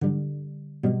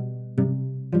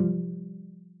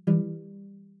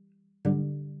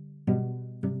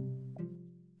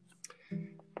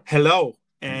Hello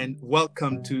and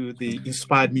welcome to the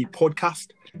Inspired Me podcast.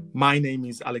 My name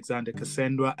is Alexander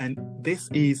Cassandra and this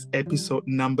is episode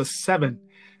number 7.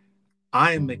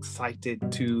 I am excited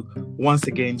to once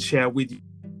again share with you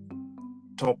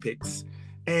topics,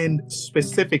 and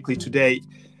specifically today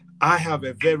I have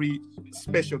a very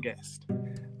special guest.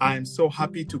 I am so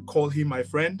happy to call him my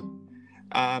friend.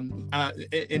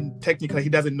 And technically he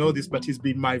doesn't know this, but he's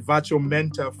been my virtual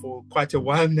mentor for quite a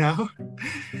while now.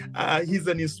 He's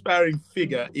an inspiring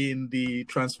figure in the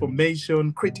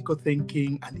transformation, critical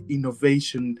thinking, and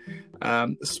innovation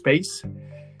space.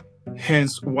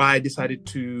 Hence why I decided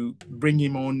to bring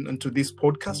him on into this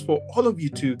podcast for all of you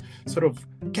to sort of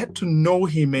get to know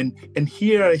him and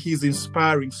hear his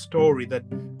inspiring story that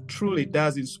truly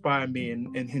does inspire me,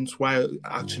 and hence why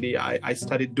actually I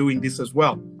started doing this as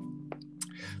well.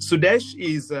 Sudesh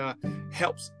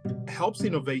helps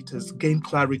innovators gain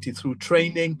clarity through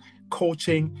training,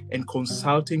 coaching, and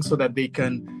consulting so that they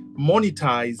can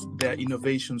monetize their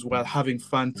innovations while having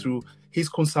fun through his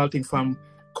consulting firm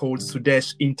called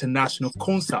Sudesh International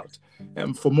Consult.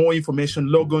 For more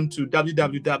information, log on to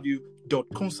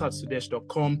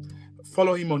www.consultsudesh.com.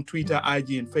 Follow him on Twitter,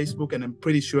 IG, and Facebook, and I'm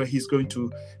pretty sure he's going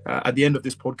to, at the end of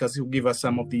this podcast, he'll give us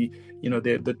some of the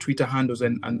Twitter handles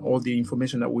and all the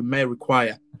information that we may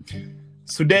require.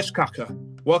 Sudesh, Kaka,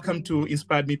 welcome to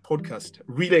Inspired Me podcast.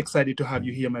 Really excited to have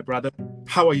you here, my brother.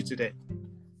 How are you today?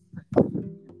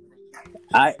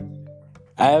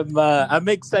 I'm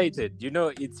excited.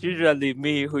 It's usually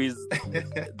me who is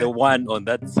the one on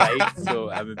that side, so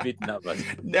I'm a bit nervous.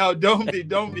 No, don't be,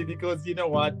 because you know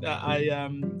what?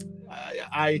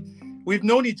 We've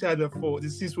known each other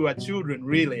since we were children,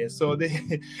 really. So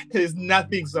there's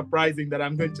nothing surprising that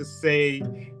I'm going to say,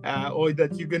 or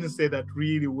that you're going to say that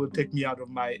really will take me out of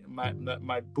my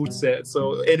boots.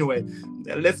 So anyway,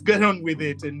 let's get on with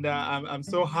it. And I'm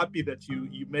so happy that you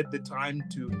made the time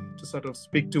to sort of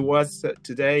speak to us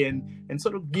today and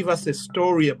sort of give us a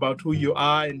story about who you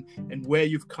are and where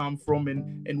you've come from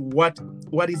and what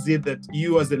is it that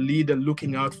you as a leader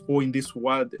looking out for in this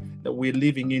world that we're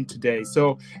living in today.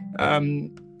 So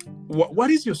what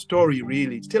is your story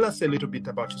really? Tell us a little bit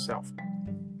about yourself.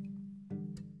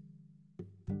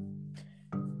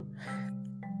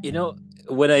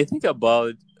 When I think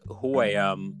about who I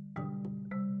am,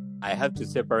 I have to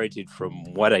separate it from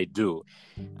what I do.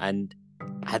 And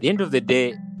at the end of the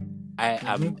day, I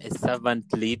am a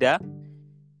servant leader.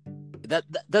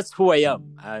 That's who I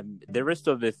am. The rest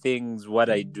of the things, what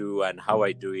I do and how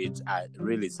I do it, are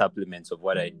really supplements of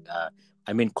what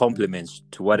compliments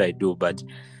to what I do. But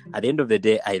at the end of the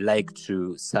day, I like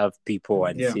to serve people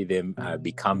and see them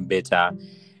become better.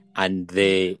 And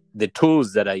the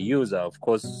tools that I use are, of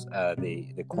course,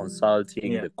 the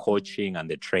consulting, the coaching, and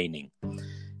the training.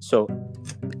 So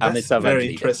I'm a servant very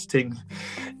leader. Interesting.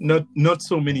 Not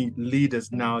so many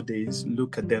leaders nowadays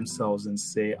look at themselves and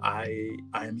say, I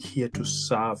am here to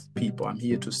serve people. I'm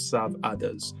here to serve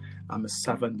others. I'm a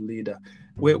servant leader.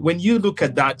 When you look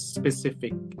at that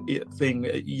specific thing,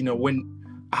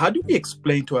 how do we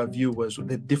explain to our viewers what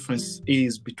the difference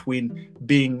is between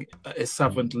being a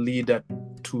servant leader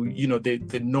to,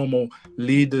 the normal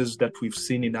leaders that we've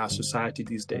seen in our society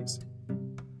these days?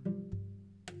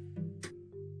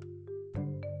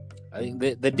 I think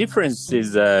the difference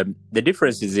is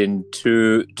in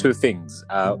two things.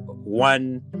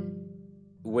 One,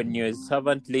 when you're a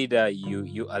servant leader,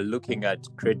 you are looking at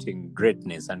creating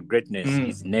greatness, and greatness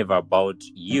is never about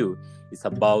you; it's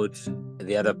about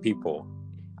the other people,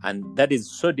 and that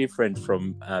is so different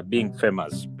from being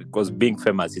famous. Because being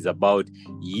famous is about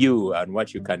you and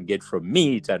what you can get from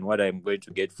it, and what I'm going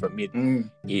to get from it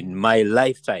in my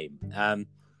lifetime.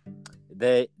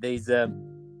 There's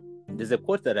a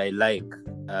quote that I like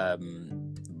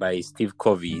by Steve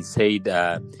Covey. He said,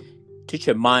 teach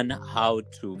a man how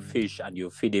to fish and you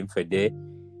feed him for a day.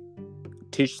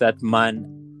 Give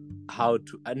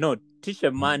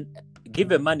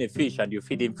a man a fish and you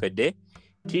feed him for a day.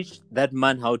 Teach that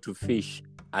man how to fish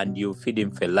and you feed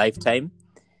him for a lifetime.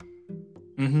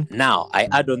 Now, I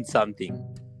add on something.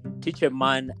 Teach a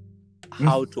man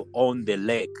how to own the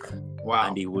lake,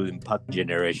 and he will impact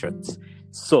generations.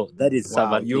 So that is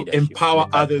servant leadership. You empower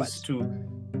others to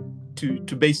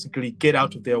basically get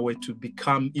out of their way to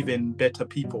become even better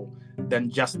people than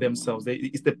just themselves.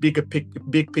 It's the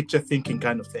big picture thinking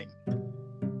kind of thing.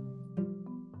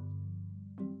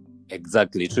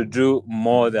 Exactly. To do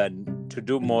more than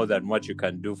what you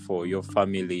can do for your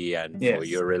family and for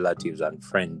your relatives and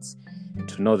friends.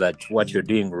 To know that what you're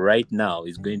doing right now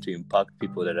is going to impact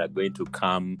people that are going to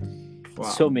come Wow.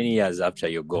 so many years after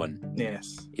you're gone.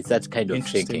 Yes. It's that kind of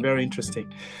Interesting. thinking. Very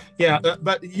interesting. Yeah,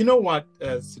 but you know what,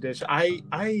 Sudesh,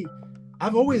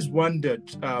 I've always wondered.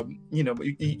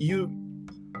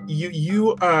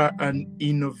 You are an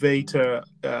innovator.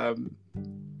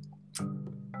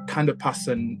 Kind of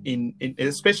person in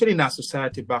especially in our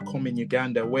society back home in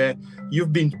Uganda, where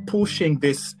you've been pushing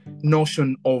this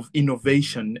notion of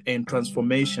innovation and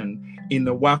transformation in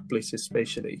the workplace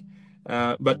especially,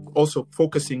 but also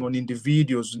focusing on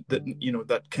individuals that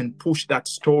that can push that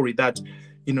story, that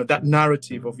that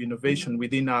narrative of innovation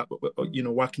within our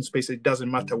working space. It doesn't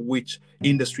matter which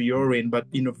industry you're in, but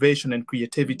innovation and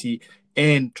creativity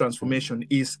and transformation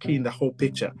is key in the whole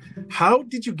picture. How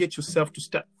did you get yourself to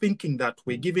start thinking that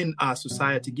way, given our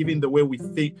society, given the way we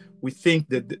think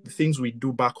that the things we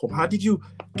do back home? How did you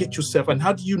get yourself, and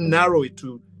how do you narrow it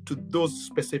to those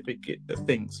specific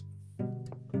things?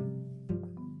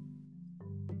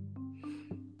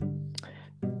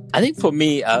 I think for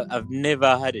me, I've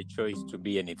never had a choice to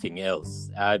be anything else.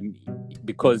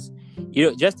 Because,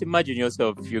 just imagine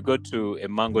yourself, you go to a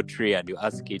mango tree and you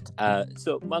ask it,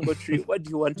 so mango tree, what do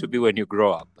you want to be when you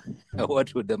grow up?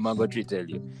 What would the mango tree tell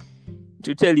you?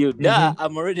 To tell you,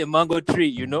 I'm already a mango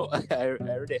tree, I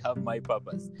already have my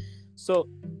purpose. So,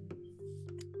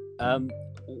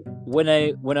 when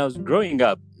I was growing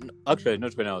up, actually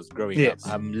not when I was growing up,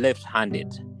 I'm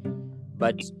left-handed.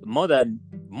 But more than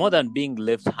being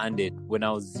left-handed, when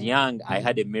I was young, I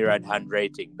had a mirrored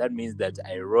handwriting. That means that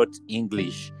I wrote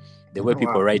English the way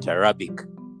people write Arabic.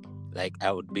 Like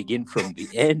I would begin from the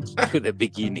end to the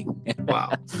beginning.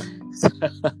 Wow.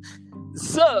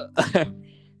 So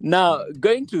now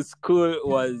going to school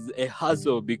was a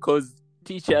hassle because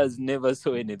teachers never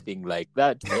saw anything like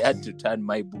that. I had to turn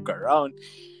my book around,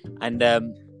 and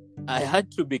I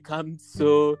had to become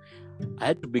so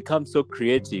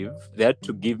creative. They had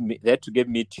to give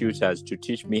me tutors to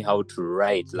teach me how to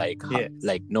write like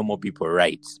normal people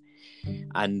write.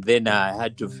 And then I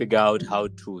had to figure out how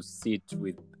to sit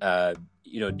with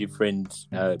different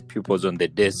pupils on the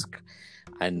desk,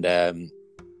 and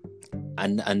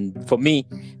for me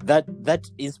that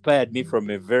inspired me from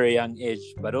a very young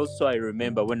age. But also I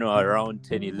remember when I was around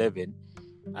 10, 11,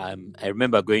 I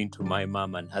remember going to my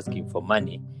mom and asking for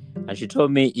money. And she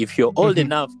told me, if you're old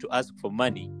enough to ask for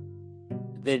money,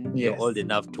 then you're old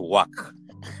enough to work.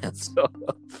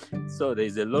 So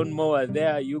there's a lawnmower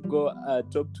there. You go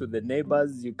talk to the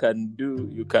neighbors. You can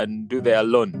do their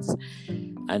lawns.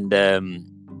 And I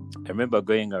remember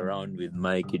going around with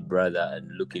my kid brother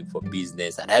and looking for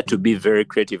business. And I had to be very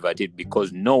creative at it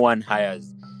because no one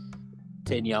hires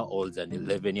 10-year-olds and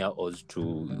 11-year-olds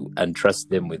to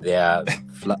entrust them with their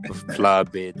flower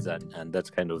beds and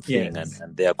that kind of thing,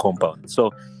 and their compound.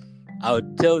 So I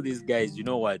would tell these guys, you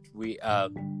know what, we're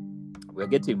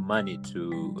getting money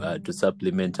to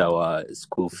supplement our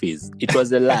school fees. It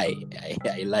was a lie.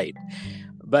 I lied.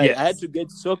 But I had to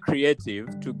get so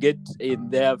creative to get in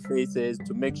their faces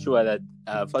to make sure that,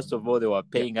 first of all, they were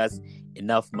paying us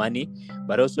enough money,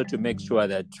 but also to make sure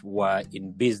that we're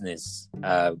in business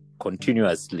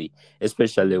continuously,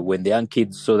 especially when the young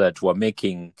kids saw that we're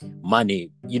making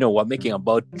money. We're making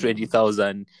about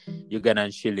 20,000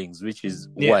 Ugandan shillings, which is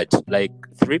what, like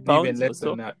 3 pounds or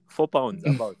so? 4 pounds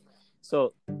about.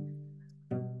 So,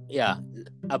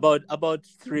 about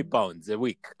 3 pounds a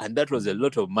week. And that was a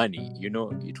lot of money.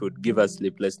 It would give us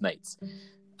sleepless nights.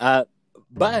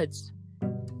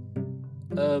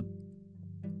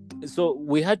 So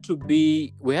we had to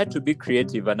be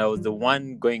creative, and I was the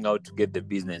one going out to get the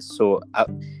business. So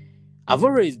I've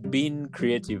always been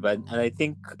creative, and I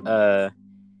think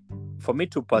for me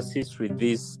to persist with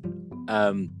this,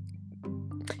 I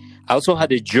also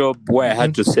had a job where I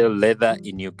had to sell leather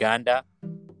in Uganda,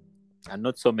 and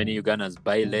not so many Ugandans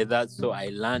buy leather. So I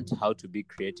learned how to be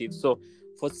creative. So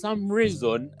for some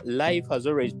reason, life has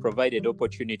always provided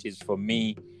opportunities for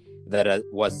me that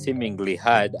was seemingly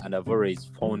hard, and I've always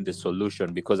found the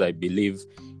solution, because I believe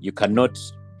you cannot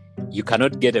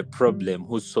get a problem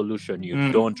whose solution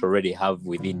you don't already have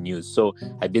within you. So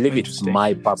I believe it's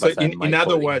my purpose. So in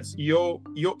other words, your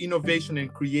innovation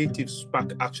and creative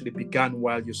spark actually began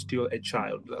while you're still a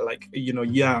child, like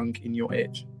young in your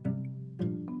age.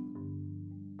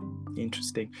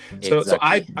 Interesting. So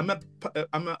I'm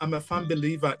a firm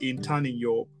believer in turning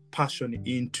your passion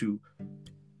into,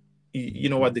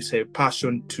 what they say,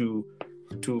 passion to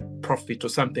profit or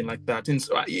something like that. And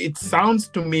so it sounds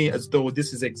to me as though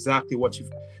this is exactly what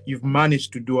you've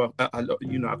managed to do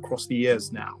across the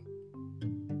years now.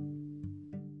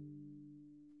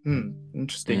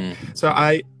 Interesting.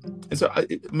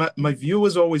 My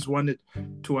viewers always wanted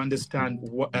to understand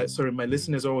my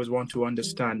listeners always want to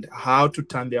understand how to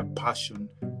turn their passion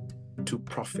to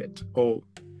profit, or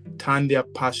turn their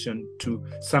passion to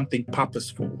something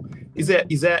purposeful. Is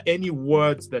there any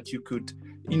words that you could,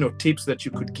 tips that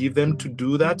you could give them to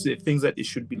do that, things that they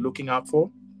should be looking out for?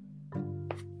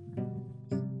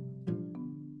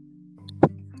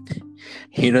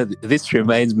 This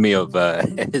reminds me of a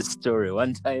story.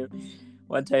 One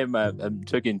time I'm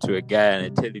talking to a guy and I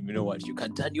tell him, what, you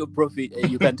can turn your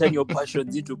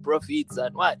passions into profits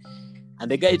and what? And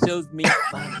the guy tells me,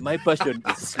 man, my passion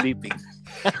is sleeping.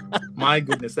 My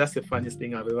goodness, that's the funniest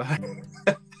thing I've ever had.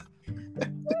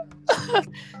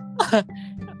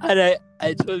 And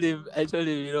I told him,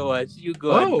 what, you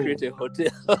go and create a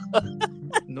hotel.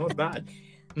 Not bad.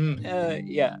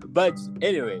 Yeah, but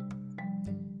anyway,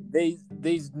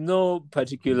 there's no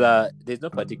particular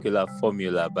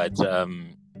formula, but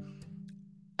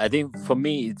I think for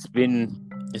me it's been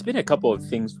a couple of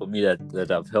things for me that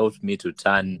have helped me to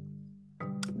turn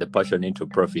the passion into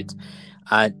profit.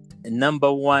 And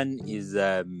number one is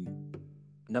that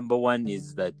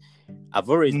I've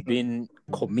always been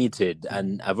committed,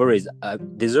 and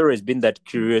there's always been that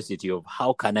curiosity of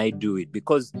how can I do it,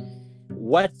 because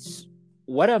what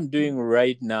I'm doing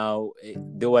right now,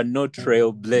 there were no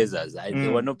trailblazers.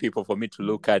 There were no people for me to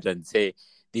look at and say,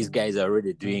 these guys are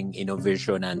already doing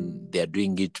innovation and they're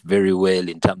doing it very well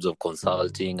in terms of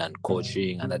consulting and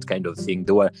coaching and that kind of thing.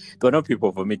 There were no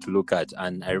people for me to look at.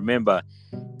 And I remember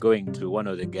going to one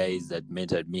of the guys that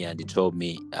mentored me, and he told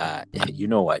me, you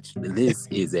know what, this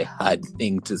is a hard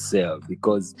thing to sell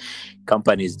because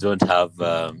companies don't have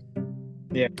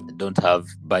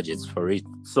budgets for it.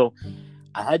 So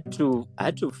I had to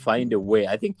find a way.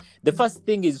 I think the first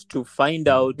thing is to find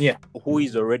out who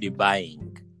is already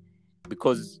buying,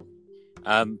 because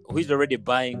who is already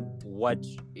buying what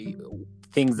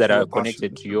things that are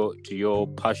connected to your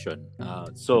passion.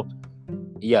 So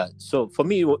for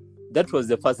me, that was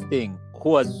the first thing. Who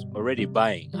was already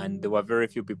buying, and there were very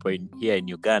few people here in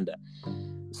Uganda.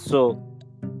 So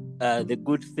the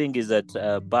good thing is that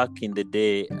back in the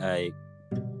day,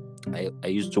 I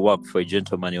used to work for a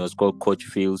gentleman. He was called Coach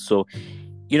Phil. So,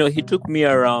 he took me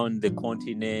around the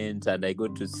continent, and I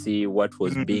got to see what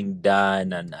was being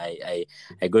done, and I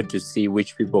got to see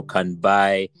which people can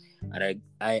buy, and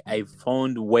I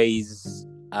found ways.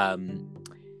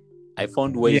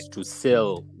 To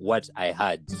sell what I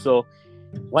had. So,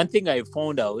 one thing I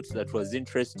found out that was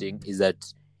interesting is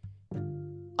that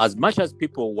as much as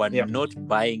people were not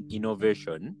buying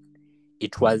innovation,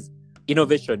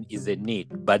 innovation is a need,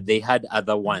 but they had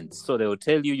other ones. So they will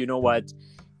tell you, what,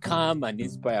 come and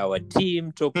inspire our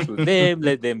team, talk to them,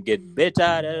 let them get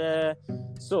better.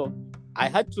 So I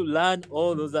had to learn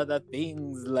all those other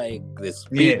things like the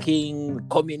speaking,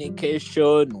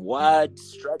 communication,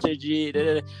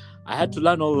 strategy. I had to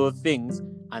learn all those things,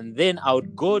 and then I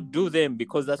would go do them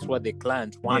because that's what the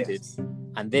client wanted.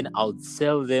 And then I would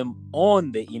sell them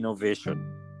on the innovation.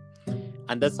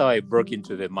 And that's how I broke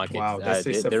into the market. Wow, that's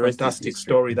a fantastic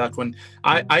story, that one.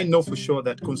 I know for sure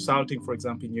that consulting, for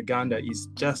example, in Uganda is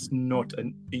just not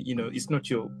it's not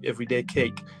your everyday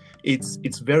cake.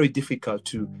 It's very difficult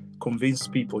to convince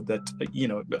people that,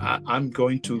 I'm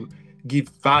going to give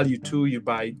value to you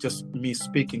by just me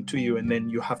speaking to you, and then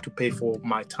you have to pay for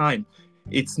my time.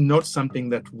 It's not something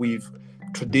that we've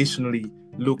traditionally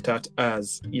looked at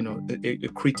as, a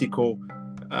critical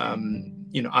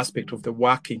aspect of the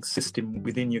working system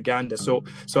within Uganda. So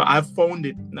I've found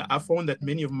that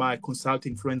many of my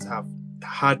consulting friends have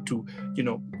had to,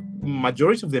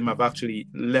 majority of them have actually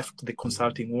left the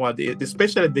consulting world,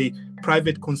 especially the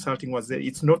private consulting was there.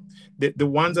 It's not the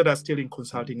ones that are still in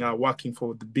consulting are working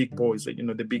for the big boys,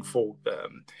 the big four,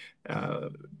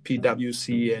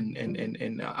 PwC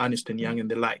and Ernst & Young and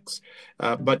the likes.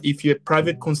 But if you're a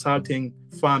private consulting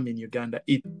firm in Uganda,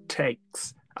 it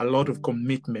takes a lot of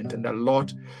commitment and a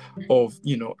lot of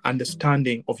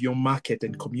understanding of your market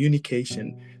and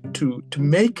communication to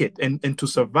make it and to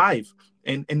survive.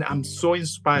 And I'm so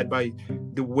inspired by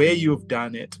the way you've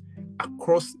done it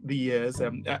across the years.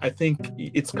 I think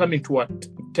it's coming to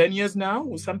 10 years now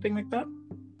or something like that?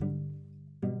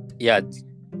 Yeah,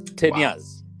 10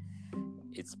 years.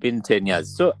 It's been 10 years.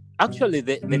 So actually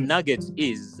the nugget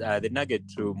is, the nugget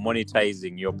to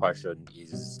monetizing your passion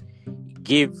is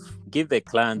give the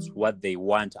clients what they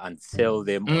want and sell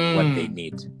them on what they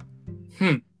need.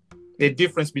 The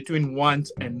difference between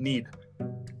want and need.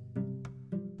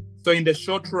 So in the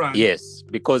short run, yes,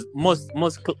 because in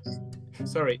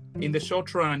the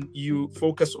short run, you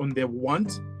focus on their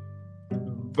want,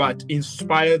 but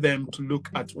inspire them to look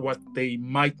at what they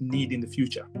might need in the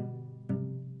future.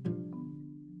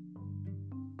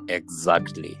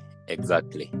 Exactly.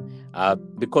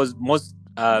 Because most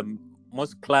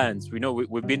clients,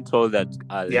 we've been told that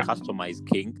the customer is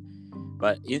king,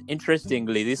 but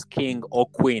interestingly, this king or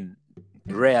queen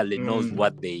rarely knows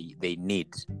what they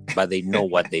need, but they know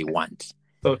what they want.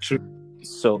 So true.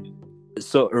 So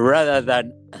rather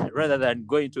than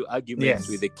going to arguments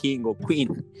with the king or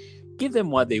queen, give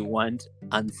them what they want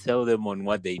and sell them on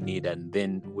what they need, and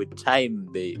then with time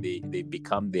they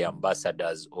become the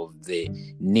ambassadors of the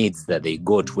needs that they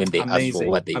got when they ask for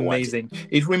what they want.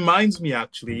 It reminds me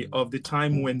actually of the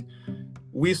time when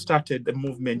we started the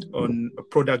movement on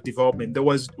product development. There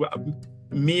was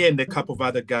me and a couple of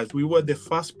other guys. We were the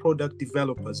first product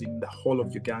developers in the whole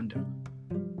of Uganda.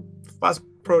 First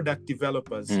product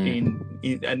developers and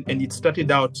it started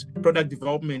out, product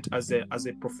development as a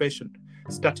profession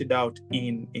started out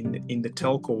in the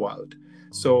telco world.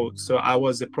 So I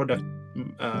was a product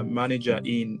manager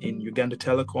in Uganda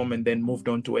Telecom, and then moved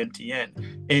on to MTN.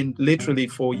 And literally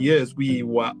for years we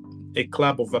were a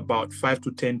club of about 5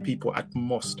 to 10 people at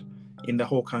most in the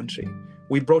whole country.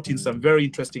 We brought in some very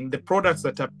interesting, the products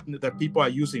that people are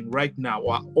using right now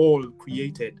are all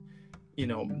created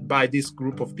by this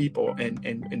group of people,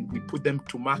 and we put them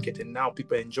to market, and now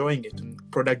people are enjoying it. And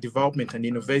product development and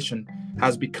innovation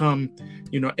has become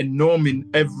a norm in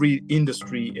every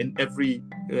industry, in every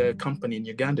company in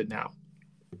Uganda now.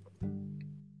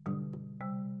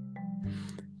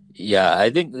 Yeah, I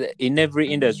think in every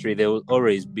industry there will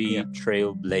always be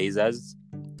trailblazers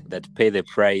that pay the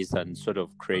price and sort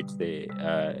of create the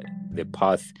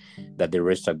path that the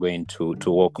rest are going to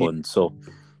walk on. So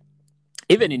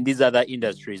even in these other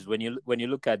industries, when you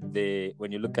look at let's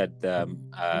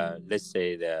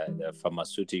say the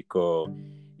pharmaceutical,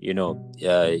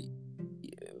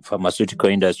 pharmaceutical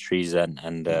industries and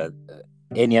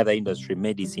any other industry,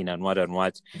 medicine and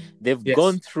what, they've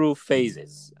gone through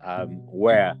phases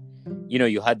where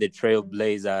you had the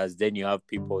trailblazers, then you have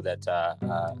people that are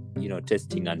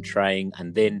testing and trying,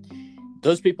 and then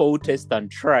those people who test and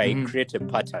try create a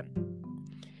pattern.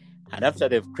 And after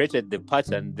they've created the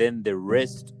pattern, then the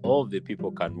rest of the people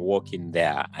can walk in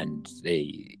there, and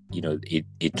they,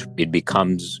 it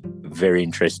becomes very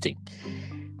interesting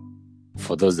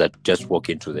for those that just walk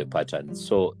into the pattern.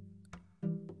 So,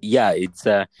 yeah, it's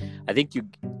I think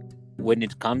when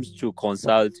it comes to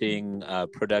consulting,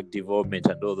 product development,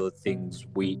 and all those things,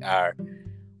 I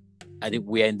think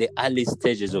we are in the early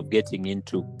stages of getting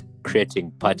into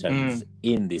creating patterns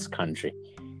in this country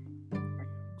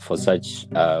for such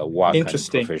work and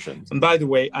professions. And by the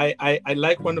way, I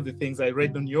like one of the things I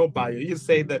read on your bio. You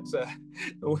say that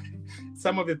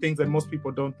some of the things that most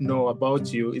people don't know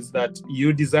about you is that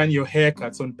you design your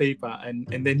haircuts on paper and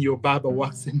then your barber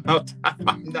works them out. I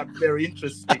find that very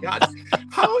interesting.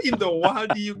 How in the world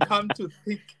do you come to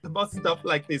think about stuff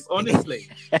like this, honestly?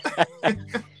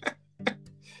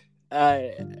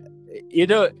 I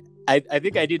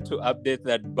think I need to update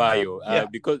that bio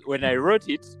because when I wrote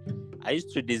it, I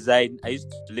used to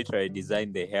literally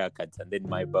design the haircuts, and then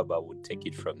my barber would take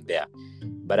it from there.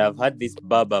 But I've had this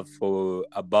barber for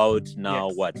about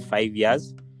now 5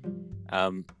 years.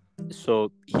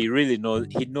 So he really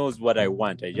knows what I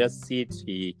want. I just sit.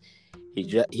 He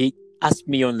asked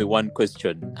me only one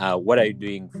question: what are you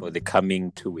doing for the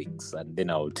coming 2 weeks? And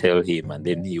then I'll tell him, and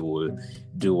then he will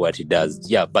do what he does.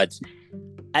 Yeah, but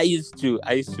I used to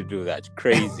do that.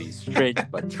 Crazy, strange,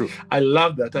 but true. I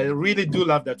love that. I really do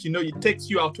love that. It takes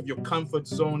you out of your comfort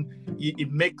zone.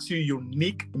 It makes you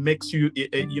unique. It makes you,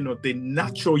 the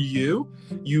natural you.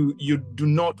 You do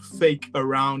not fake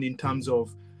around in terms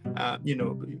of,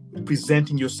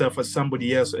 presenting yourself as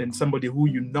somebody else and somebody who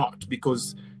you're not,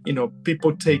 because,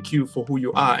 people take you for who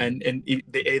you are, and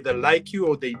they either like you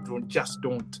or they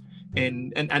don't.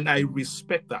 And I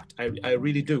respect that. I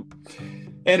really do.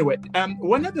 Anyway,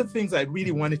 one of the things I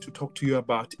really wanted to talk to you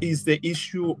about is the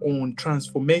issue on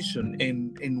transformation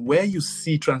and where you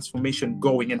see transformation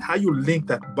going and how you link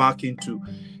that back into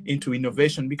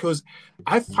innovation. Because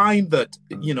I find that,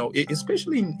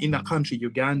 especially in a country,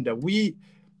 Uganda, we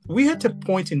at a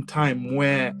point in time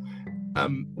where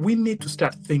we need to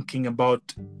start thinking about,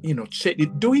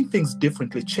 doing things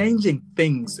differently, changing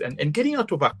things and getting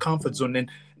out of our comfort zone and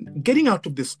getting out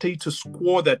of the status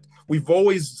quo that we've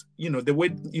always, the way,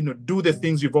 do the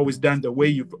things you've always done, the way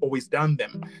you've always done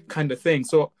them, kind of thing.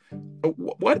 So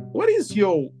what is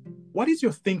your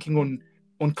thinking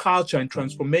on culture and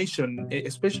transformation,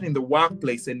 especially in the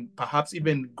workplace, and perhaps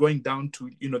even going down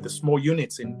to, the small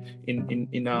units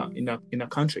in a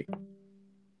country?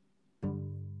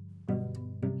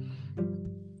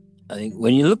 I think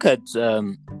when you look at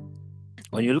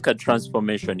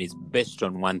transformation, it's based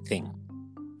on one thing,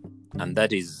 and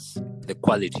that is the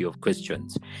quality of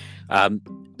questions.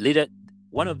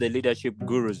 One of the leadership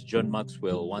gurus, John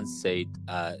Maxwell, once said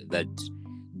that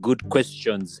good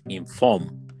questions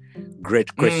inform,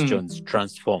 great questions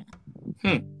transform.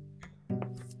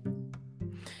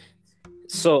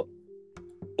 So,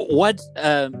 what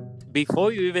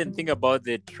before you even think about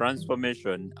the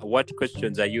transformation, what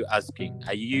questions are you asking?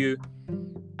 Are you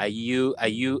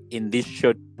in this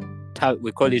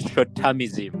we call it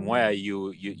short-termism, where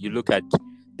you look at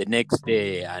the next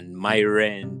day and my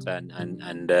rent and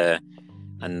the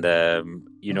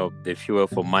fuel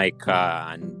for my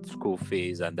car and school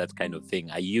fees and that kind of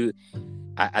thing?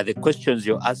 Are the questions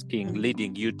you're asking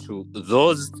leading you to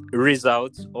those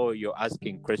results, or you're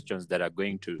asking questions that are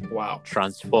going to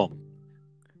transform?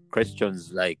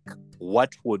 Questions like,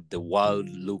 what would the world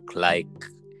look like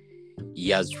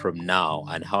years from now,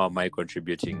 and how am I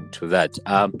contributing to that?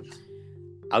 I'll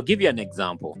give you an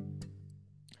example.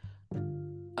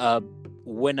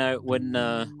 When I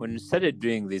started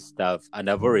doing this stuff, and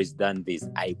I've always done this,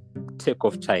 I take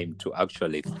off time to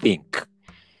actually think,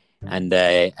 and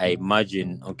I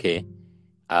imagine, okay,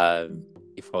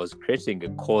 if I was creating a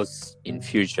course in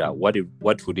future, what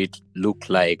would it look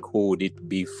like? Who would it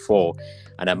be for?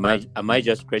 And am I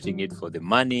just creating it for the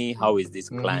money? How is this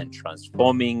client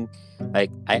transforming? Like,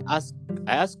 I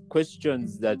ask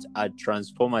questions that are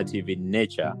transformative in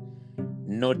nature,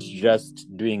 not just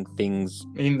doing things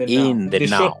in the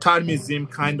now.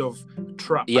 Short-termism kind of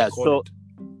trap. Yeah.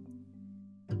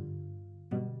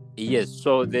 Yes.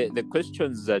 So the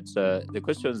questions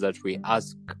that we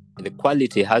ask, the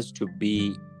quality has to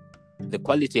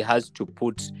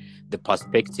put the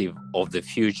perspective of the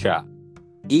future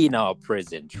in our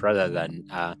present, rather than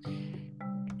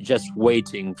just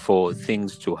waiting for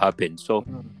things to happen. So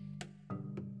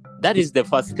that is the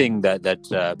first thing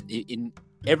that in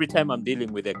every time I'm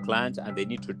dealing with a client and they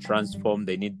need to transform,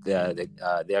 they need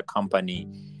their company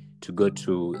to go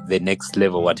to the next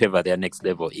level, whatever their next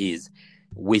level is.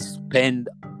 We spend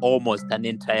almost an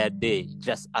entire day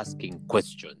just asking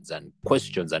questions and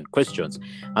questions and questions.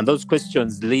 And those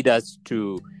questions lead us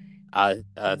to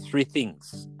three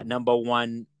things. Number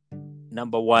one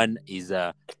is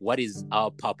what is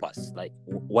our purpose? Like,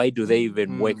 why do they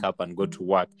even wake up and go to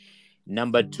work?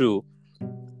 Number two,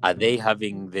 are they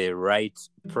having the right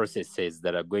processes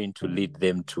that are going to lead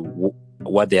them to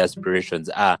what their aspirations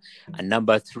are? And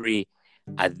number three,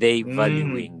 are they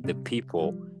valuing the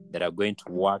people that are going to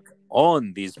work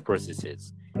on these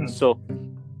processes? So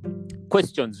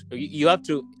questions, you have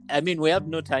to, we have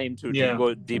no time to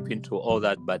go deep into all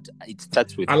that, but it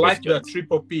starts with questions. Like the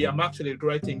triple P. I'm actually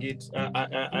writing it.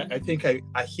 I think I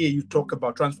hear you talk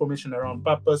about transformation around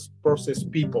purpose, process,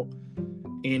 people.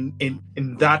 In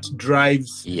that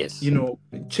drives,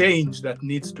 change that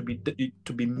needs to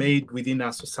be made within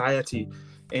our society.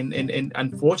 And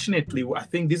unfortunately, I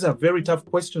think these are very tough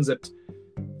questions that,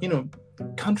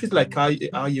 countries like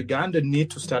our Uganda need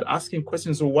to start asking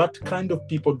questions. So what kind of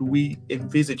people do we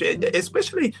envisage,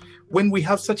 especially when we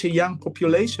have such a young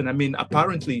population?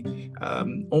 Apparently,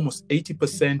 almost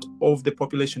 80% of the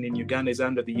population in Uganda is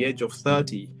under the age of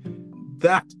 30.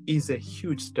 That is a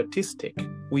huge statistic.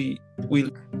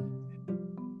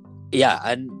 Yeah,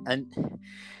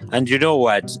 and you know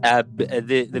what?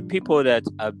 The people that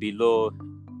are below,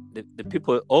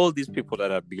 all these people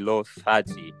that are below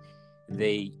 30,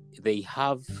 they're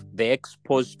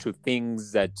exposed to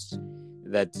things that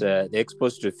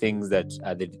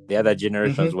the other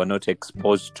generations were not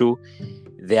exposed to.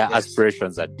 Their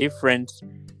aspirations are different,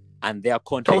 and their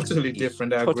context totally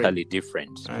different. Totally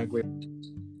different. I agree.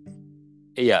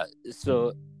 Yeah.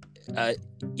 So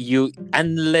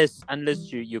unless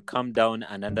you come down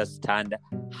and understand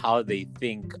how they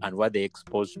think and what they're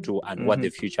exposed to and what the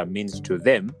future means to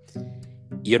them,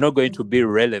 you're not going to be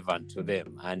relevant to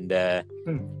them. And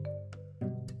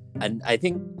I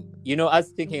think,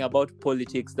 us thinking about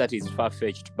politics, that is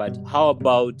far-fetched. But how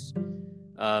about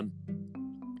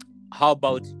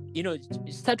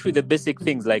start with the basic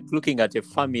things, like looking at a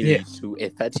family to a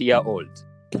 30-year-old.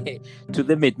 To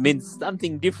them, it means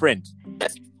something different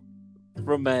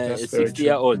from a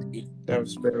 60-year-old.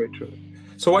 That's very true.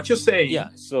 So what you're saying? Yeah.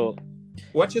 So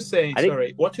what you're saying?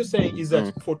 What you're saying is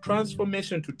that for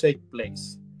transformation to take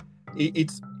place,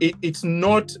 it's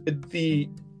not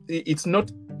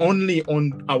only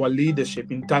on our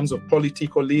leadership in terms of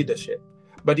political leadership,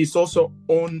 but it's also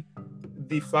on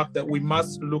the fact that we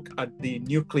must look at the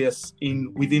nucleus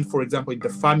within, for example, in the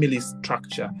family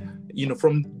structure,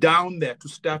 from down there, to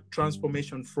start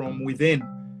transformation from within.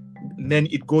 And then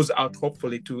it goes out,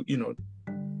 hopefully, to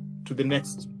to the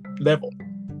next level.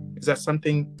 Is that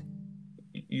something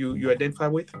you identify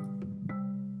with?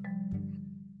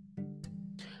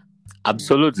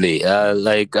 Absolutely.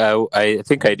 I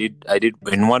think I did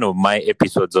in one of my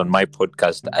episodes on my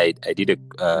podcast. I did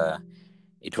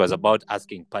it was about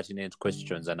asking pertinent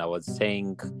questions, and I was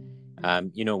saying,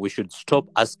 we should stop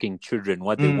asking children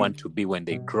what they want to be when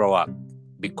they grow up,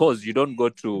 because you don't go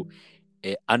to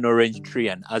an orange tree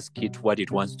and ask it what it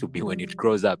wants to be when it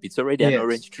grows up. It's already an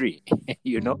orange tree,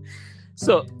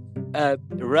 So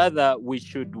rather, we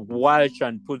should watch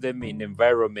and put them in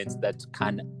environments that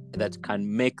can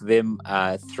make them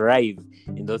thrive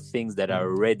in those things that are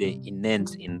already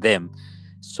innate in them,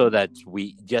 so that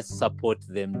we just support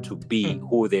them to be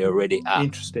who they already are.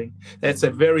 Interesting. That's a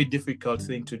very difficult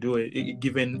thing to do,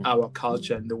 given our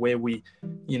culture and the way we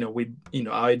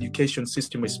our education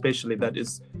system, especially, that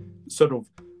is sort of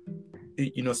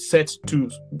set to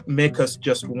make us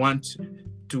just want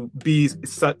to be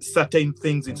certain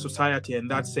things in society,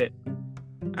 and that's it.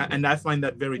 And I find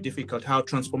that very difficult, how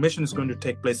transformation is going to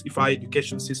take place if our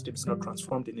education system is not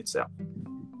transformed in itself.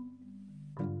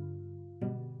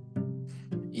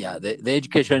 Yeah, the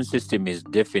education system is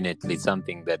definitely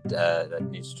something that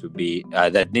needs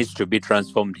to be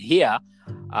transformed here.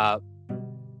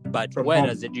 But where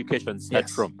does education start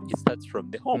from? It starts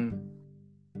from the home.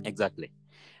 Exactly.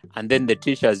 And then the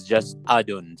teachers just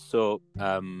add on. So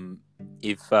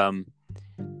if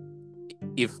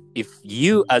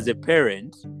you as a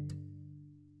parent,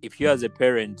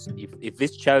 if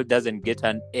this child doesn't get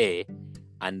an A,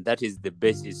 and that is the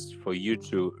basis for you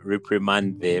to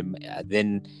reprimand them,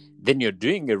 then you're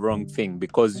doing a wrong thing,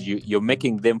 because you're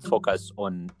making them focus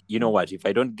on, if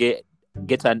I don't get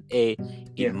an A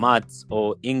in maths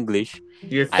or English,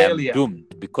 I am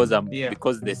doomed, because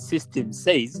the system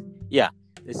says,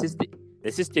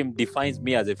 the system defines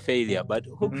me as a failure. But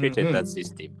who created that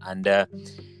system? And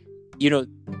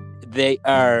they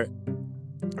are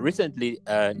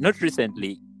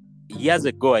years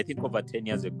ago, I think over 10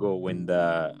 years ago, when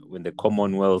the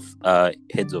Commonwealth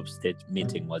heads of state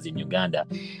meeting was in Uganda,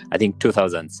 I think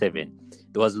 2007,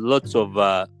 there was lots of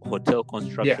hotel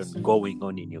construction going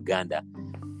on in Uganda,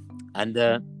 and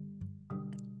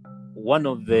one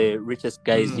of the richest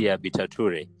guys here,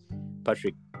 Bitature,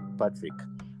 Patrick,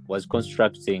 was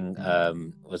constructing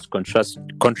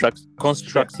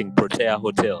Protea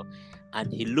Hotel,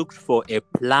 and he looked for a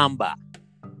plumber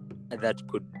that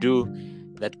could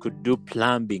do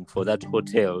plumbing for that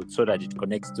hotel, so that it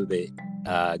connects to the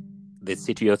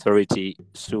city authority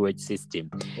sewage system.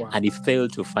 And he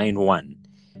failed to find one.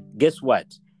 Guess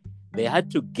what? They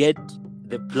had to get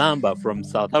the plumber from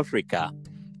South Africa.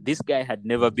 This guy had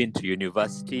never been to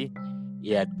university.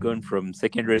 He had gone from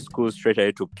secondary school straight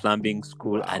away to plumbing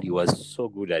school, and he was so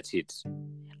good at it.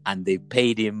 And they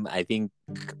paid him, I think,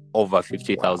 over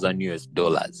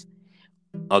 $50,000.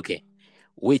 Okay.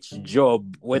 Which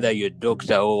job, whether you're a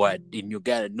doctor or what, in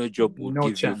Uganda, no job will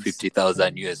give you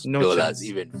 $50,000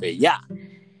 even fair. Yeah.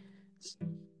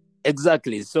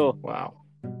 Exactly. So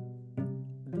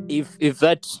if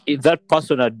that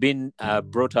person had been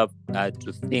brought up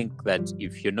to think that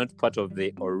if you're not part of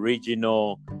the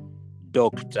original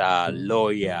doctor,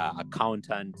 lawyer,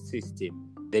 accountant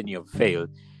system, then you've failed,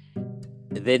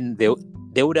 then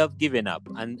they would have given up.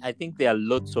 And I think there are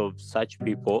lots of such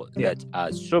people that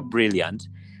are so brilliant,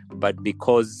 but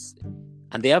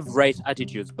and they have right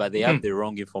attitudes, but they have the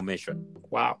wrong information.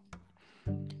 Wow.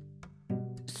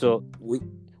 So we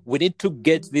need to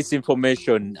get this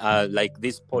information, like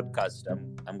this podcast.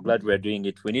 I'm glad we're doing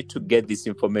it. We need to get this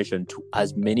information to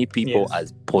as many people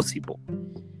as possible.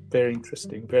 Very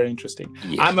interesting. Very interesting.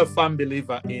 Yes. I'm a firm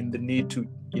believer in the need to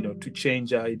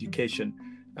change our education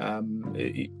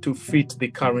to fit the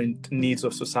current needs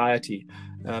of society.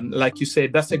 Like you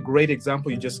said, that's a great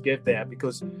example you just gave there,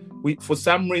 because for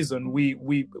some reason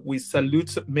we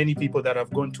salute many people that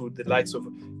have gone to the likes of,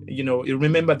 you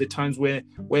remember the times where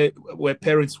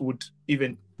parents would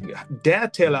even dare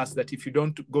tell us that if you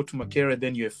don't go to Makerere,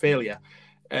 then you're a failure.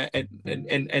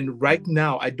 And right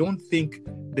now, I don't think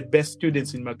the best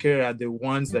students in Makerere are the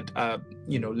ones that are,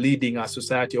 leading our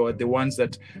society, or the ones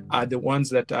that are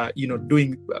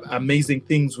doing amazing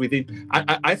things within.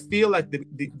 I feel like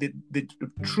the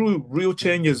true, real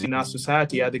changes in our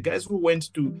society are the guys who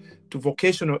went to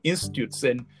vocational institutes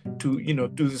and to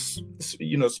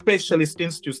specialist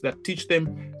institutes that teach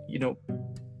them,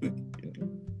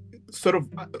 sort of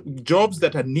jobs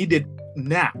that are needed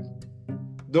now.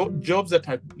 Those jobs that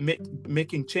are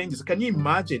making changes. Can you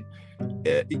imagine,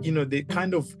 the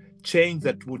kind of change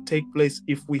that would take place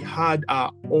if we had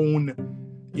our own,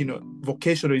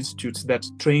 vocational institutes that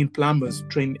train plumbers,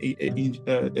 train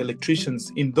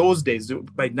electricians in those days,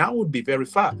 by now would be very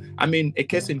far. I mean, a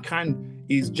case in point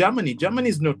is Germany. Germany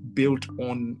is not built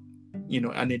on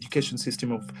an education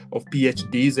system of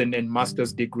PhDs and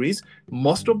master's degrees.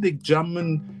 Most of the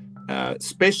German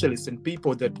specialists and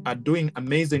people that are doing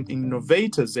amazing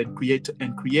innovators and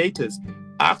creators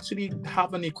actually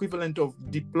have an equivalent of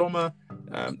diploma,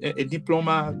 a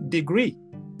diploma degree,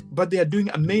 but they are doing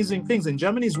amazing things. And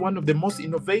Germany is one of the most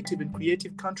innovative and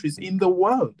creative countries in the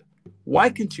world. Why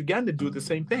can't Uganda do the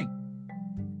same thing?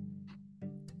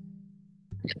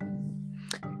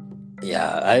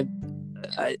 Yeah,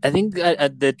 I think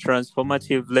at the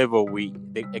transformative level, we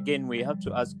have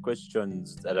to ask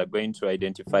questions that are going to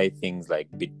identify things like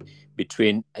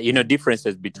between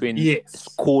differences between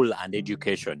school and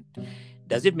education.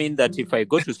 Does it mean that if I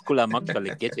go to school, I'm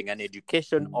actually getting an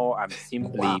education, or I'm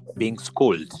simply being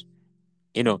schooled?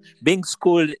 Being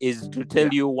schooled is to tell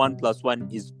you 1 + 1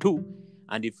 is 2,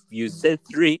 and if you say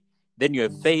 3, then you're a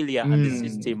failure, and the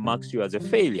system marks you as a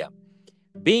failure.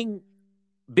 Being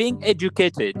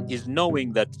educated is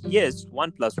knowing that, yes,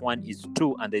 1 + 1 is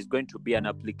 2, and there's going to be an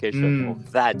application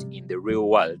of that in the real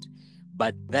world.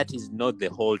 But that is not the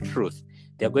whole truth.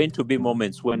 There are going to be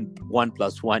moments when 1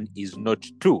 + 1 is not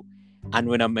 2. And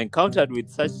when I'm encountered with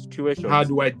such situations, how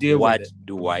do I deal with it? What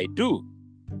do I do?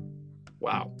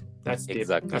 Wow, that's deep.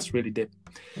 Exactly. That's really deep.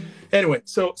 Anyway,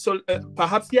 so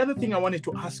perhaps the other thing I wanted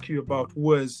to ask you about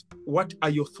was, what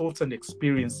are your thoughts and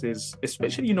experiences,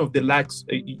 especially, the likes,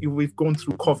 we've gone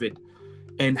through COVID,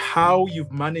 and how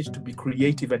you've managed to be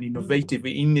creative and innovative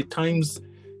in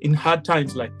hard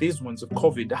times like these ones of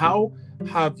COVID. How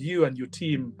have you and your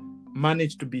team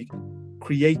managed to be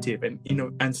creative and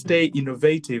stay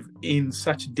innovative in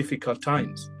such difficult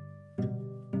times?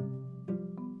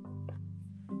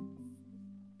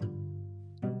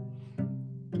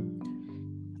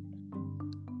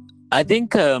 I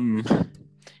think,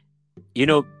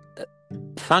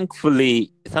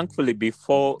 thankfully,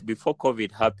 before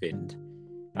COVID happened,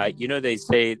 they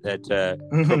say that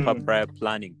proper prior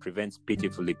planning prevents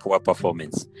pitifully poor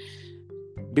performance.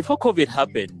 Before COVID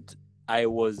happened, I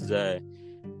was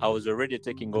already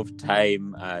taking off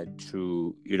time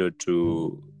to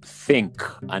think.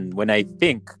 And when I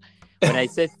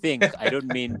say think, I don't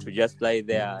mean to just lie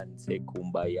there and say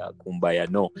kumbaya.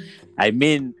 No, I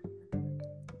mean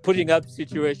putting up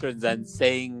situations and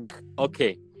saying,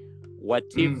 okay, what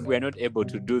if we're not able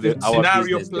to do our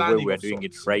business the way we're doing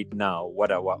it right now?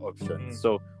 What are our options?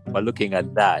 So we're looking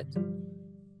at that.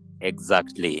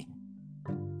 Exactly.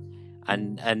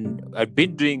 And I've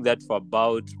been doing that for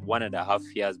about 1.5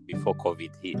 years before COVID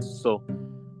hit. So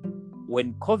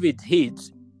when COVID hit,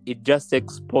 it just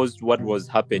exposed what was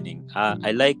happening.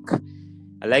 I like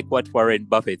what Warren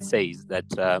Buffett says,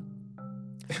 that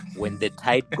when the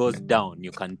tide goes down,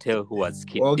 you can tell who was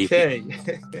skin dipping.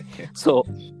 So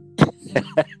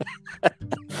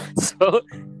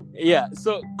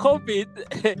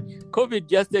COVID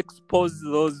just exposed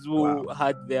those who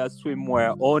had their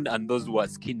swimwear on and those who were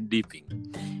skin dipping.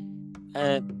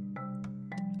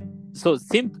 So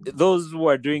those who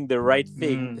are doing the right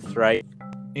thing thrive.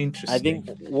 Interesting. I think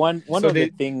one of the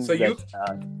things so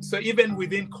even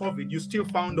within COVID, you still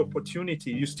found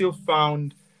opportunity. You still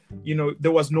found,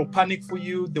 there was no panic for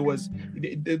you.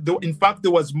 In fact,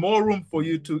 there was more room for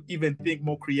you to even think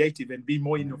more creative and be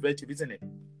more innovative, isn't it?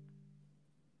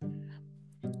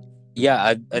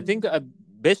 Yeah, I think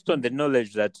based on the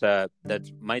knowledge that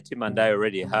my team and I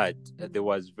already had, there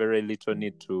was very little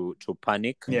need to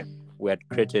panic. Yeah. We had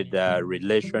created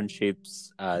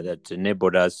relationships that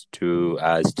enabled us to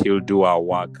still do our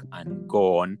work and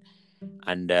go on,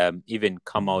 and even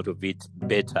come out of it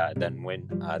better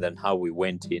than how we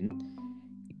went in.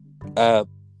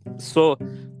 So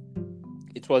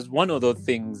it was one of those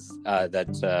things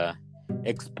that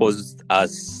exposed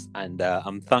us, and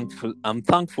I'm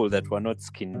thankful that we're not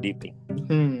skin dipping.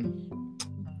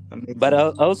 But I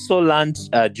also learned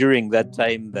during that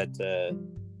time that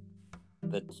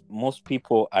most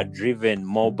people are driven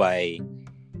more by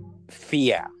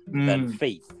fear than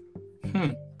faith.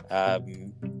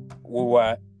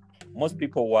 Most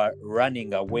people were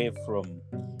running away from.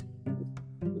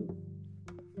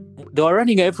 They were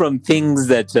running away from things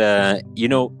that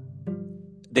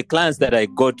the clients that I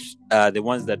got, the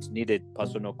ones that needed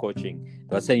personal coaching,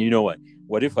 they were saying,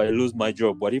 what if I lose my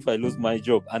job? What if I lose my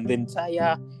job? And the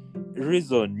entire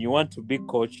reason you want to be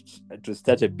coached to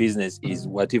start a business is,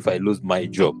 what if I lose my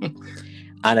job?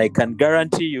 And I can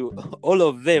guarantee you, all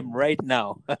of them right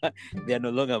now, they are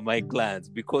no longer my clients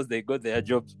because they got their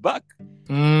jobs back.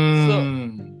 So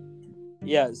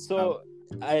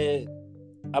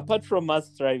apart from us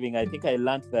thriving, I think I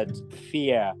learned that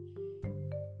fear,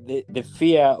 the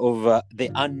fear of the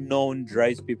unknown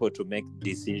drives people to make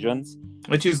decisions.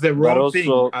 Which is the But wrong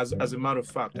also, thing, as a matter of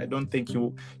fact. I don't think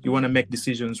you want to make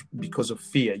decisions because of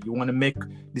fear. You want to make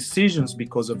decisions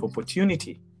because of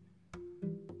opportunity.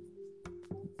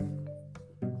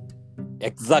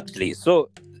 exactly. So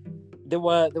there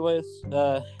were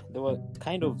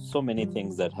kind of so many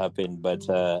things that happened, but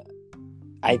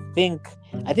I think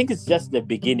it's just the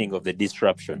beginning of the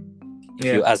disruption, if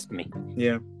you ask me.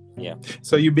 Yeah. Yeah.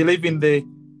 So you believe in the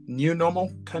new normal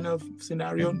kind of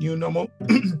scenario, new normal?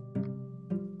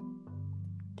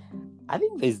 I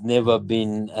think there's never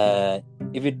been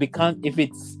if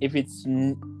it's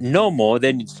normal,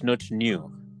 then it's not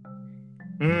new.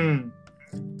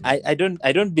 I don't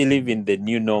believe in the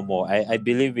new normal. I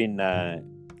believe in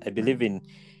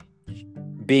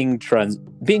being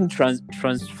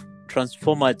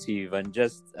transformative and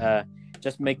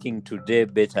just making today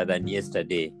better than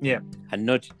yesterday. Yeah. And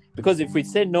not, because if we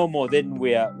say normal, then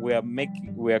we are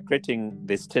creating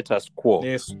the status quo.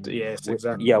 Yes,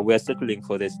 exactly. We are settling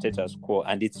for the status quo,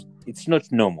 and it's not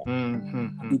normal.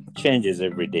 It changes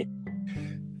every day.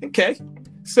 Okay,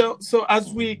 so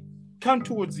as we come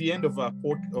towards the end of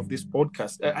this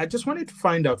podcast, I just wanted to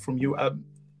find out from you,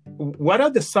 what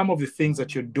are some of the things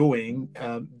that you're doing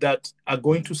that are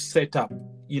going to set up,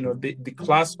 the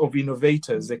class of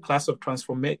innovators, the class of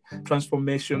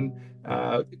transformation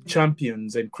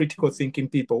champions and critical thinking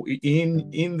people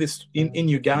in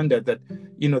Uganda, that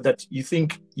that you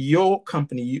think your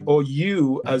company or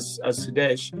you as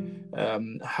Sudesh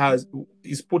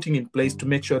is putting in place to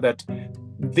make sure that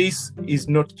this is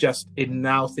not just a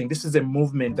now thing. This is a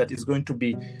movement that is going to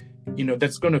be,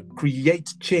 that's going to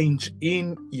create change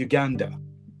in Uganda,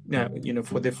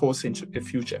 for the foreseeable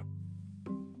future.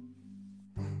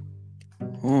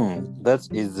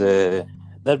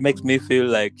 That makes me feel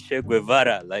like Che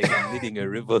Guevara, like I'm leading a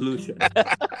revolution.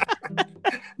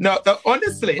 No,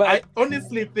 honestly, I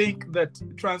honestly think that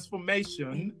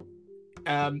transformation,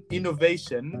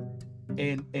 innovation,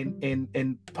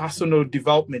 and personal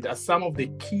development are some of the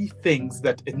key things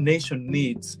that a nation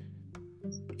needs,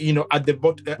 at the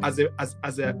bottom, as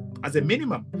a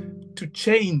minimum, to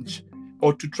change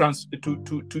or to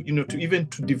even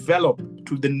to develop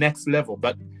to the next level.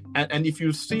 But and if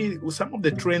you see some of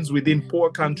the trends within poor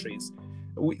countries,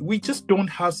 we just don't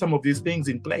have some of these things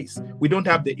in place. We don't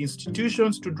have the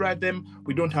institutions to drive them.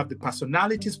 We don't have the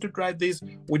personalities to drive this.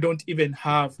 We don't even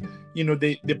have,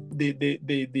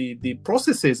 the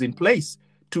processes in place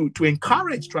to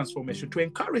encourage transformation, to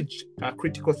encourage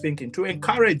critical thinking, to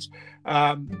encourage,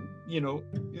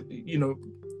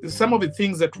 some of the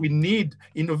things that we need,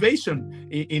 innovation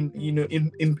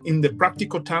in the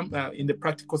practical term, in the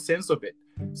practical sense of it.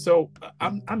 So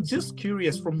I'm just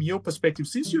curious from your perspective,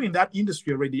 since you're in that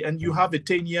industry already and you have a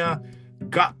 10-year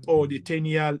gap or the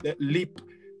 10-year leap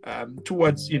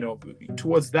towards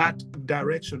that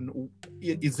direction,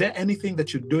 is there anything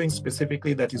that you're doing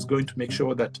specifically that is going to make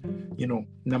sure that,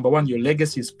 number one, your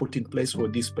legacy is put in place for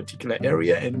this particular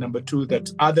area, and number two,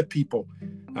 that other people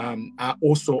are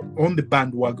also on the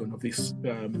bandwagon of this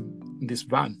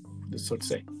van, so to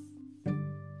say?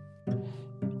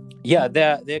 Yeah,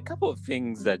 there are a couple of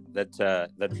things that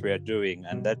we are doing,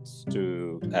 and that's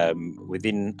to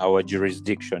within our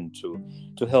jurisdiction to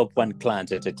help one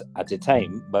client at a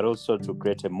time, but also to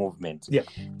create a movement. Yeah.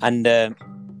 And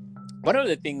one of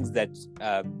the things that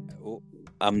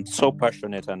I'm so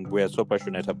passionate and we're so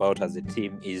passionate about as a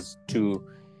team is to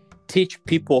teach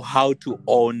people how to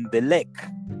own the lake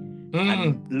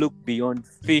and look beyond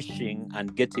fishing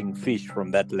and getting fish from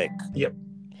that lake. Yep.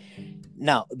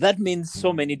 Now, that means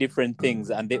so many different things,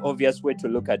 and the obvious way to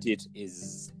look at it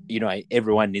is,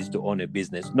 everyone needs to own a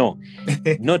business. No,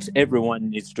 not everyone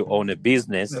needs to own a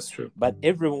business. That's true. But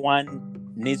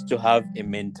everyone needs to have a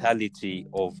mentality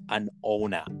of an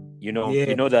owner.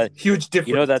 That huge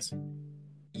difference.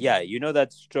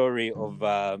 That story of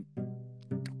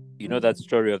that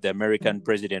story of the American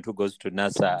president who goes to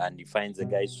NASA and he finds a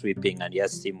guy sweeping and he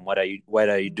asks him, what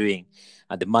are you doing?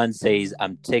 And the man says,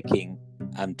 I'm taking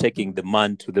the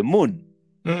man to the moon.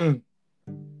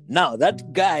 Now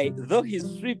that guy, though he's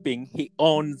sweeping, he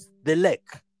owns the lake.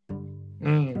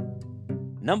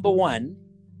 Number one,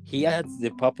 he has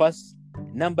the purpose.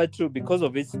 Number two, because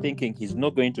of his thinking, he's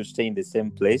not going to stay in the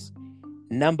same place.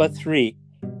 Number three,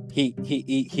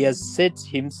 he has set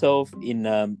himself in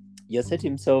an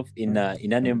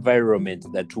environment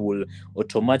that will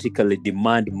automatically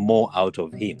demand more out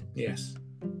of him. Yes.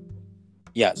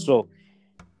 Yeah. So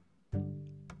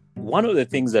one of the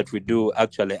things that we do,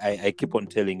 actually, I keep on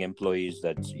telling employees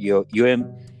that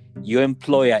your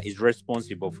employer is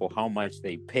responsible for how much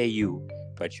they pay you,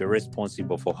 but you're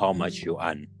responsible for how much you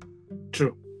earn.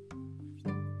 True.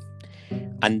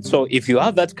 And so if you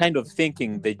have that kind of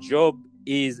thinking, the job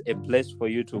is a place for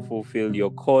you to fulfill your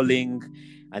calling,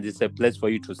 and it's a place for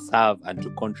you to serve and to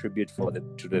contribute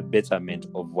to the betterment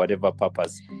of whatever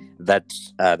purpose that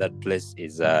place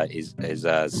is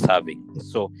serving.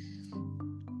 So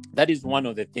that is one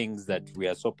of the things that we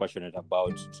are so passionate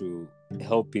about, to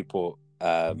help people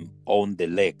own the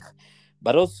lake.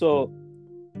 But also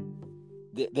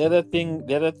the other thing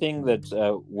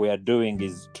that we are doing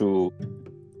is to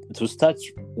start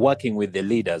working with the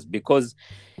leaders, because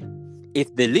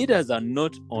if the leaders are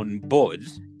not on board,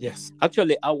 yes,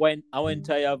 actually our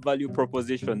entire value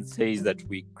proposition says that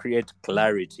we create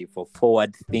clarity for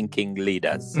forward-thinking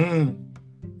leaders.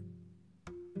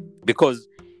 Because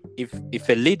if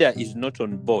a leader is not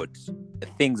on board,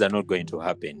 things are not going to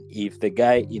happen. If the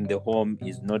guy in the home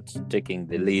is not taking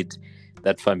the lead,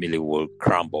 that family will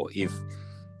crumble.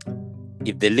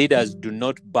 If the leaders do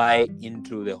not buy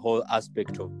into the whole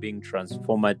aspect of being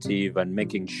transformative and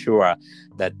making sure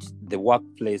that the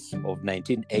workplace of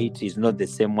 1980 is not the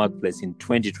same workplace in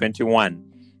 2021,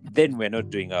 then we're not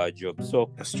doing our job.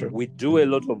 So that's true. We do a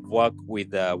lot of work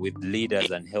with leaders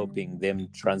and helping them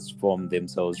transform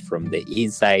themselves from the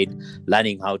inside,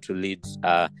 learning how to lead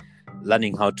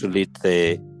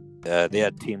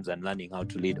their teams, and learning how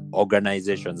to lead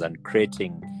organizations, and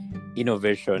creating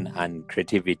innovation and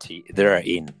creativity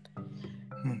therein.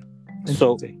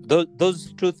 So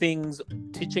those two things,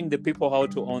 teaching the people how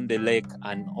to own the lake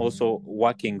and also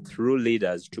working through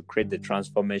leaders to create the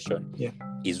transformation,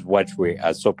 is what we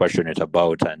are so passionate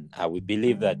about. And we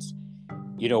believe that,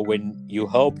 when you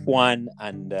help one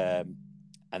and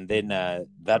then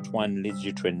that one leads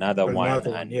you to another one,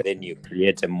 then you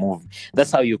create a move.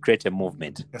 That's how you create a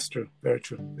movement. That's true. Very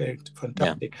true. Very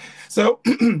fantastic. Yeah. So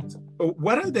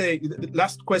what are the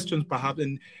last questions perhaps,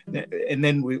 and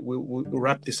then we'll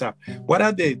wrap this up. What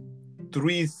are the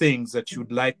 3 things that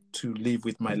you'd like to leave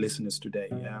with my listeners today?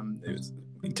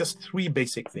 Just 3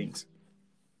 basic things.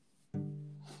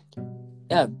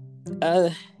 Yeah.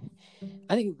 I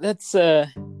think that's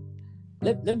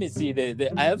let me see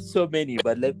I have so many,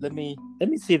 but let me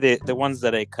see the ones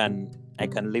that I can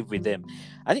live with them.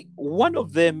 I think one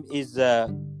of them is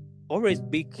always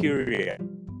be curious.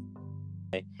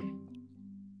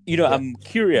 I'm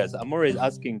curious. I'm always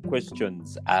asking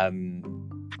questions.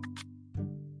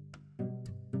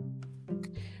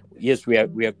 Yes, we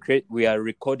are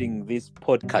recording this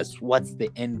podcast. What's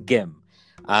the end game?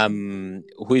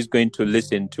 Who is going to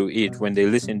listen to it? When they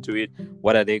listen to it,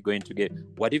 what are they going to get?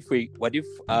 What if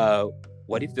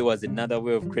there was another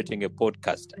way of creating a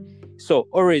podcast? So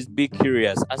always be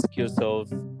curious, ask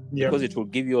yourself, because it will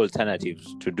give you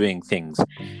alternatives to doing things.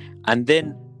 And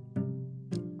then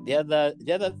the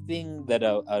other thing that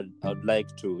I'd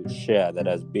like to share that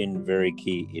has been very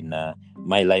key in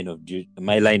my line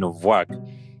of work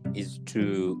is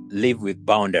to live with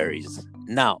boundaries.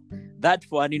 Now, that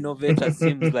for an innovator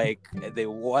seems like the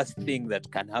worst thing that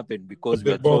can happen, because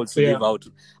we're told to live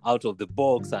out of the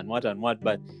box and what.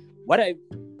 But what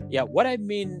I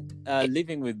mean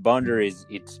living with boundaries,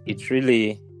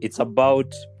 it's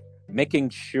about making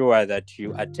sure that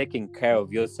you are taking care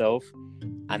of yourself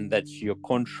and that you're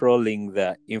controlling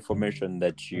the information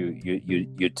that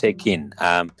you take in.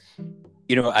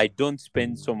 I don't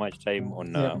spend so much time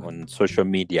on social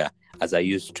media as I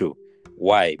used to.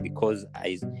 Why? Because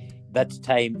that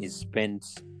time is spent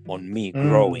on me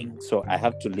growing. So I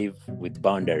have to live with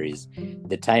boundaries.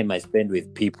 The time I spend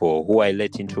with people who I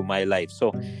let into my life.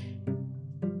 So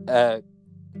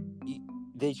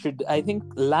they should, I think,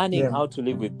 learning how to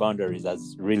live with boundaries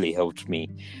has really helped me.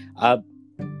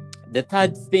 The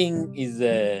third thing is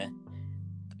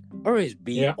always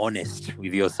be honest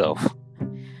with yourself.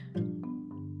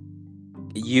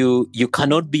 You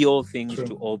cannot be all things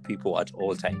to all people at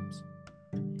all times.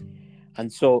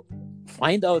 And so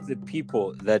find out the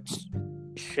people that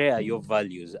share your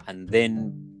values and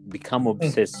then become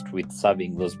obsessed with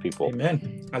serving those people.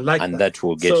 Amen. I like that. And that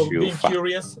will get you being far.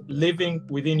 Curious, living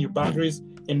within your boundaries,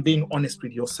 and being honest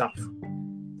with yourself.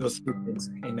 Those 3 things.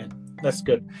 Amen. That's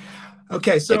good.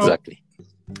 Okay, so exactly.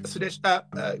 Sudesh,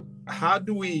 how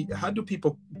do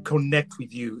people connect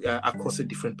with you across the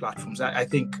different platforms? I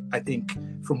think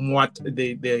from what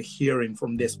they're hearing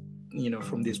from this,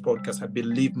 from this podcast, I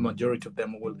believe majority of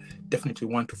them will definitely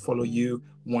want to follow you,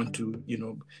 want to,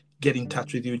 get in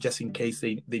touch with you just in case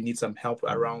they need some help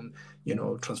around,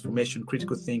 transformation,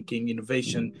 critical thinking,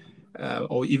 innovation,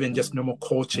 or even just normal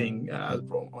coaching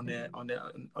on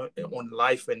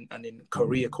life and in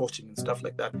career coaching and stuff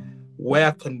like that.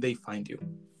 Where can they find you?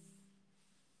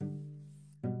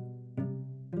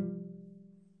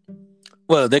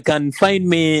 Well, they can find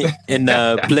me in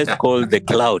a place called the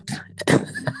Cloud.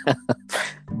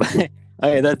 But,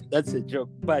 okay, that's a joke.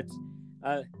 But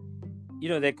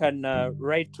they can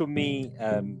write to me.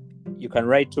 You can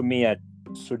write to me at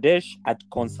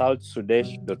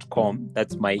sudesh@consultsudesh.com.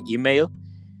 That's my email.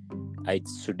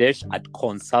 It's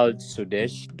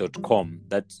sudesh@consultsudesh.com.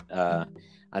 That's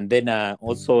and then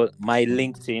also my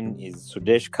LinkedIn is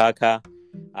Sudesh Kaka.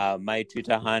 My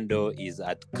Twitter handle is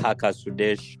at Kaka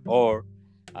Sudesh, or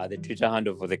the Twitter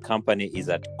handle for the company is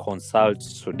at Consult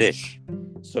Sudesh.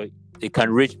 So you can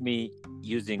reach me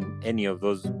using any of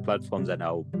those platforms, and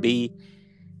I'll be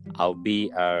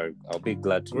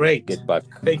glad to get back.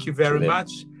 Thank you very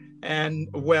much. And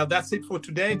well, that's it for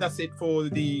today. That's it for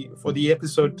the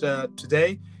episode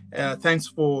today. Thanks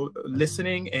for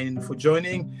listening and for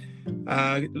joining.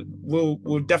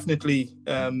 We'll definitely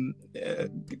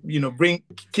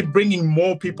keep bringing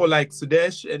more people like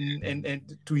Sudesh and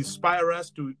to inspire us,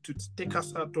 to take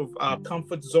us out of our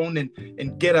comfort zone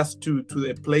and get us to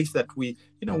a place that we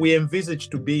envisage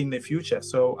to be in the future.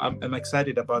 So I'm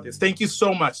excited about this. Thank you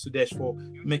so much, Sudesh, for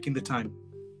making the time.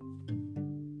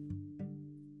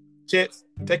 Cheers.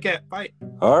 Take care. Bye.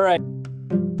 All right.